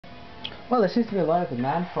Well, there seems to be a lot of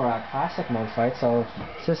demand for a classic mode fight, so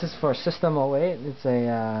this is for System 08. It's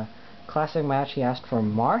a classic match. He asked for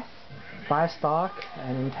Marth, 5 stock,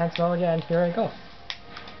 and intense mode, yeah, and here I go.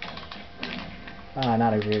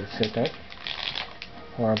 Not a good start.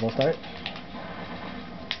 Horrible start.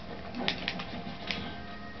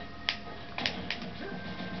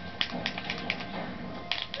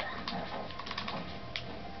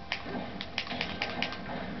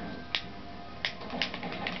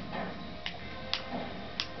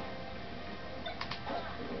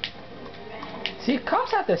 See,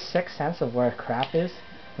 cops have this sixth sense of where crap is,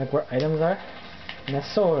 like where items are, and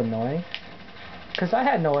that's so annoying. Because I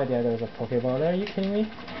had no idea there was a Pokeball there, are you kidding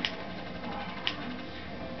me?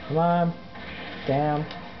 Come on. Damn.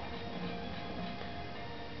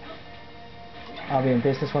 I'll be in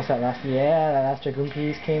business once that last, yeah, that last Dragoon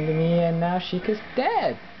piece came to me and now Sheikah's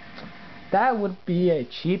dead. That would be a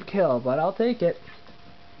cheap kill, but I'll take it.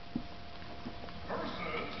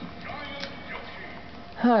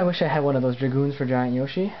 I wish I had one of those Dragoons for Giant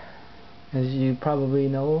Yoshi. As you probably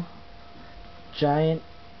know, Giants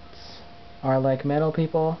are like metal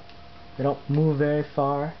people. They don't move very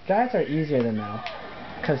far. Giants are easier than metal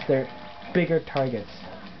because they're bigger targets.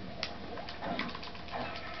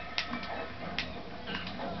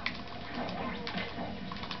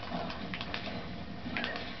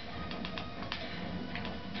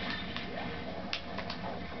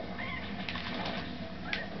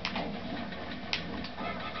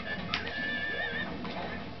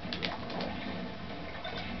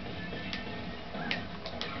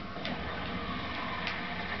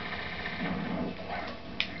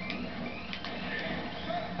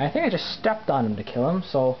 I think I just stepped on him to kill him,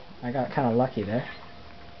 so I got kind of lucky there.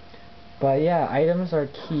 But yeah, items are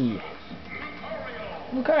key.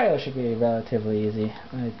 Lucario should be relatively easy.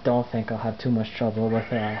 I don't think I'll have too much trouble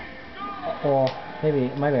with, well, maybe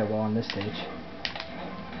I will on this stage.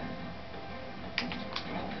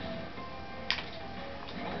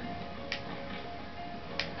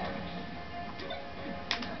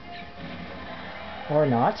 Or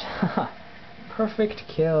not. Perfect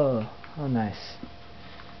kill. Oh, nice.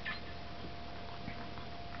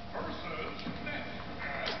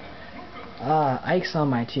 Ike's on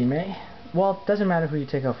my team, eh? Well, it doesn't matter who you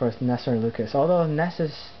take out first, Ness or Lucas. Although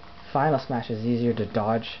Ness's final smash is easier to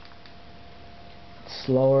dodge. It's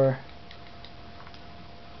slower.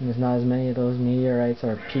 And there's not as many of those meteorites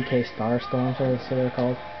or PK star storms, or so they're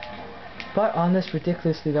called. But on this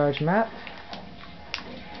ridiculously large map,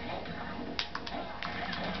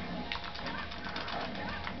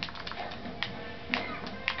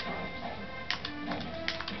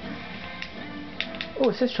 oh,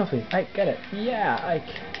 it's his trophy. Ike, get it. Yeah, Ike.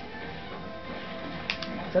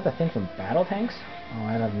 Is that the thing from Battle Tanks? Oh,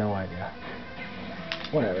 I have no idea.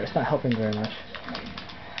 Whatever, it's not helping very much.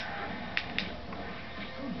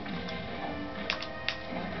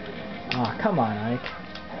 Aw, come on, Ike.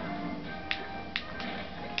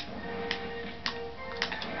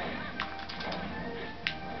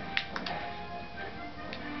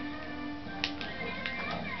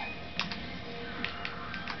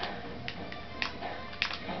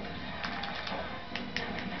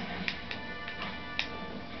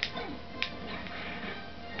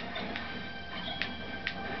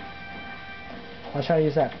 I'll try to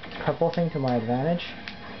use that purple thing to my advantage.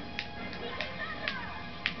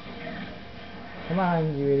 Come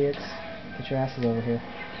on, you idiots. Get your asses over here.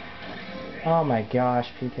 Oh my gosh,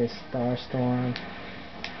 PK Starstorm.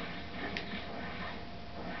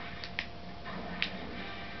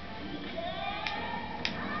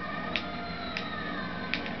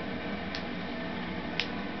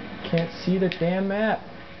 Can't see the damn map.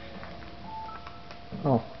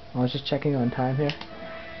 Oh, I was just checking on time here.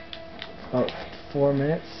 About 4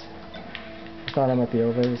 minutes. I thought I might be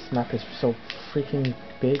over. This map is so freaking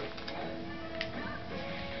big.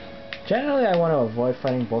 Generally, I want to avoid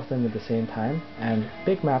fighting both of them at the same time, and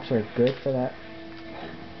big maps are good for that.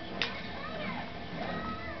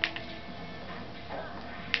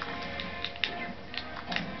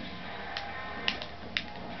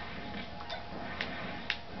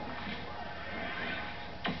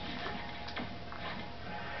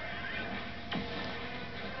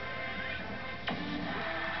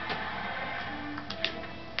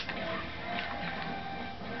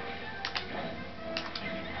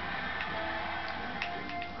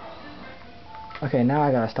 Okay, now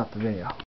I gotta stop the video.